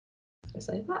I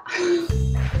say that?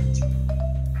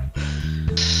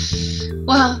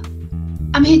 Well,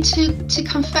 I mean, to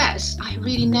confess, I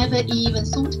really never even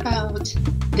thought about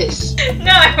this.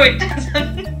 No, it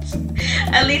doesn't.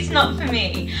 At least not for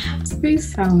me.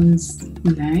 Space sounds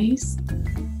nice.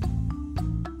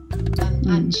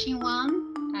 I'm Xin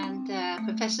Wang, and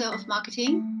Professor of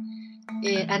Marketing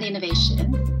and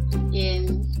Innovation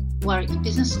in Warwick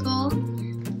Business School.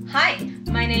 Hi,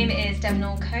 my name is Devon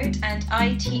Allcote and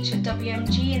I teach at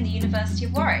WMG in the University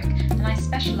of Warwick and I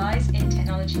specialise in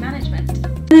technology management.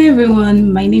 Hi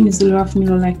everyone, my name is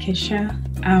Oluwafemilola Kesha.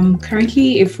 I'm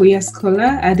currently a four-year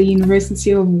scholar at the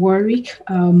University of Warwick,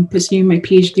 pursuing my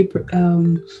PhD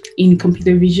in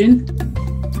computer vision.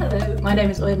 Hello, my name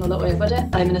is Oyinlola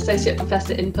Oyebode. I'm an Associate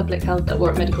Professor in Public Health at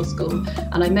Warwick Medical School,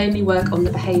 and I mainly work on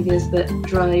the behaviours that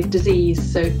drive disease,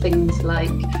 so things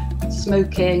like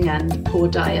smoking and poor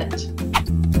diet.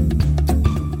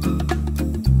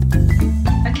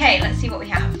 Okay, let's see what we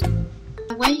have.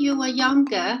 When you were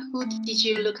younger, who did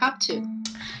you look up to?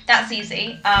 That's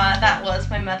easy. That was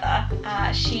my mother.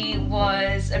 She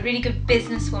was a really good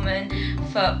businesswoman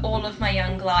for all of my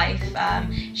young life.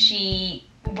 She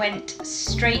went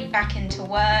straight back into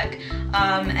work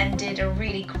and did a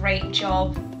really great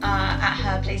job at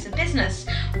her place of business,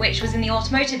 which was in the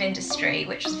automotive industry,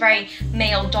 which was very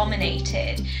male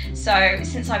dominated. So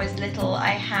since I was little, I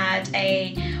had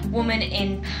a woman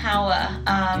in power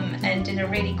and in a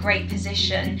really great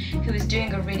position who was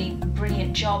doing a really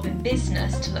brilliant job in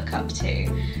business to look up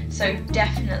to. So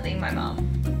definitely my mum.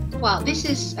 Well, this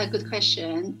is a good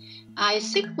question. I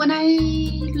think when I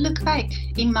look back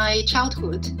in my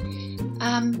childhood,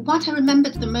 what I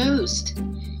remembered the most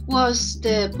was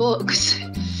the books.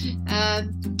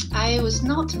 I was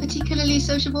not particularly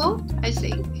sociable, I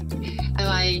think.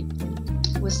 I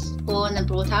was born and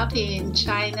brought up in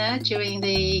China during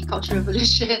the Cultural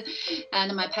Revolution,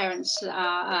 and my parents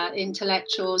are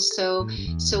intellectuals, so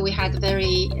we had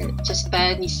very just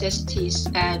bare necessities.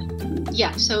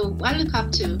 So I look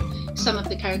up to some of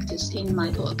the characters in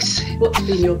my books. What's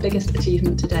been your biggest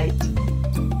achievement to date?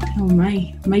 Oh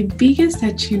my biggest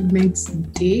achievement to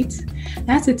date?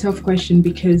 That's a tough question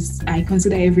because I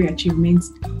consider every achievement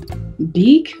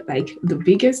big, like the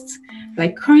biggest.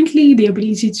 Like currently the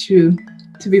ability to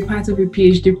be part of a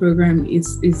PhD program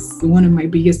is one of my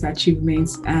biggest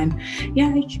achievements. And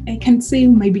yeah, I can say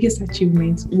my biggest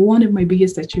achievement, one of my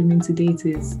biggest achievements to date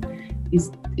is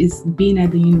being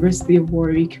at the University of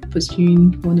Warwick,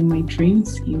 pursuing one of my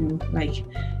dreams, like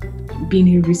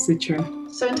being a researcher.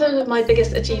 So in terms of my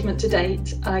biggest achievement to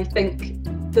date, I think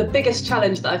the biggest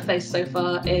challenge that I've faced so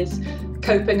far is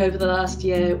coping over the last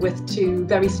year with two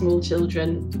very small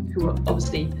children who are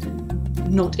obviously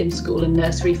not in school and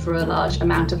nursery for a large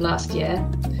amount of last year,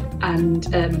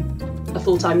 and a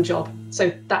full-time job.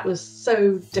 So that was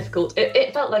so difficult.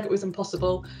 It felt like it was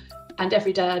impossible, and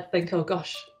every day I'd think, oh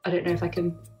gosh, I don't know if I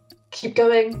can keep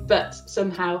going, but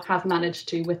somehow have managed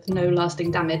to with no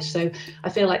lasting damage. So I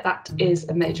feel like that is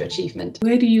a major achievement.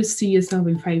 Where do you see yourself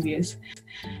in 5 years?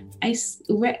 I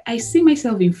see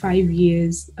myself in 5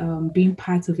 years being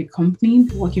part of a company,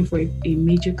 working for a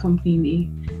major company,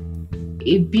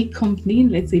 a big company,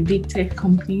 let's say big tech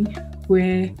company,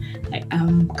 where I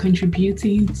am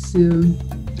contributing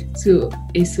to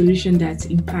a solution that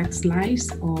impacts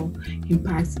lives or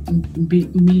impacts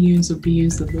millions or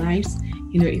billions of lives.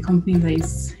 A company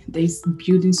that is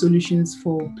building solutions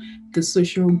for the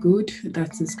social good,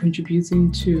 that is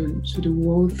contributing to the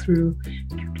world through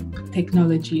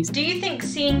technologies. Do you think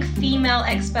seeing female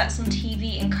experts on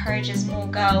TV encourages more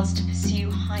girls to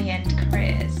pursue high-end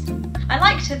careers? I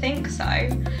like to think so.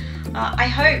 I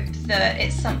hope that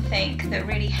it's something that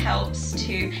really helps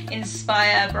to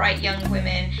inspire bright young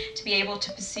women to be able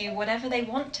to pursue whatever they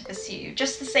want to pursue.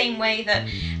 Just the same way that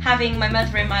having my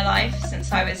mother in my life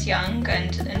since I was young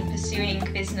and pursuing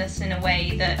business in a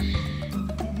way that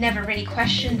never really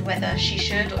questioned whether she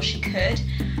should or she could,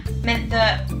 meant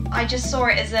that I just saw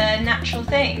it as a natural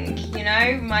thing.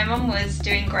 My mum was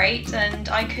doing great and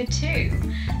I could too.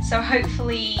 So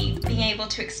hopefully being able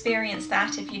to experience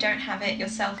that, if you don't have it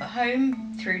yourself at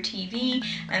home, through TV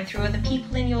and through other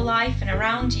people in your life and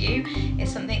around you, is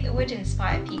something that would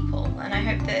inspire people, and I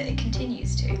hope that it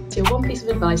continues to. So one piece of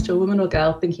advice to a woman or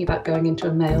girl thinking about going into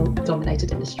a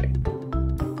male-dominated industry.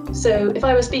 So if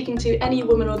I were speaking to any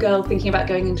woman or girl thinking about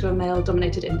going into a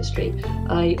male-dominated industry,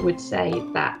 I would say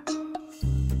that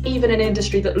even in an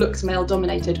industry that looks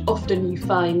male-dominated, often you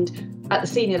find at the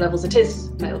senior levels it is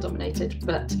male-dominated,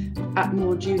 but at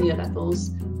more junior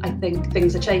levels, I think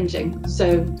things are changing.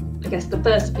 So I guess the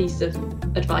first piece of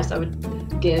advice I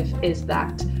would give is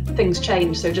that things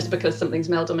change. So just because something's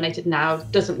male dominated now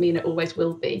doesn't mean it always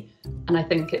will be. And I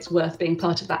think it's worth being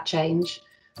part of that change.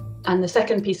 And the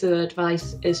second piece of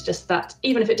advice is just that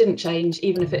even if it didn't change,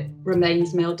 even if it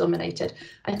remains male dominated,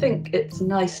 I think it's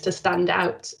nice to stand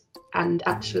out, and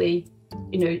actually,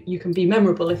 you know, you can be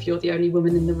memorable if you're the only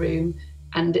woman in the room,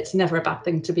 and it's never a bad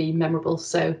thing to be memorable.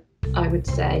 So I would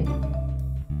say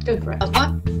go for it.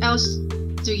 What else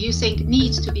do you think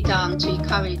needs to be done to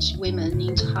encourage women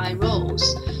into high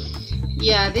roles?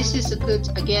 Yeah, this is a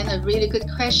really good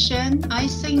question. I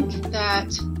think that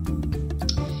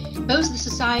both the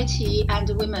society and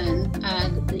the women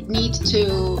need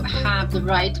to have the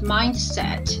right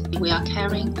mindset. We are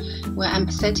caring, we're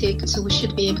empathetic, so we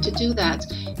should be able to do that.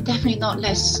 Definitely not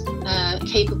less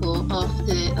capable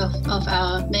of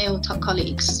our male top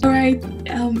colleagues. All right,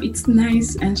 it's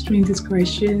nice answering these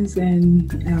questions,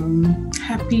 and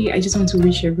happy. I just want to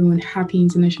wish everyone happy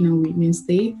International Women's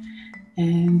Day,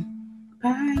 and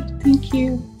bye. Thank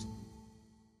you.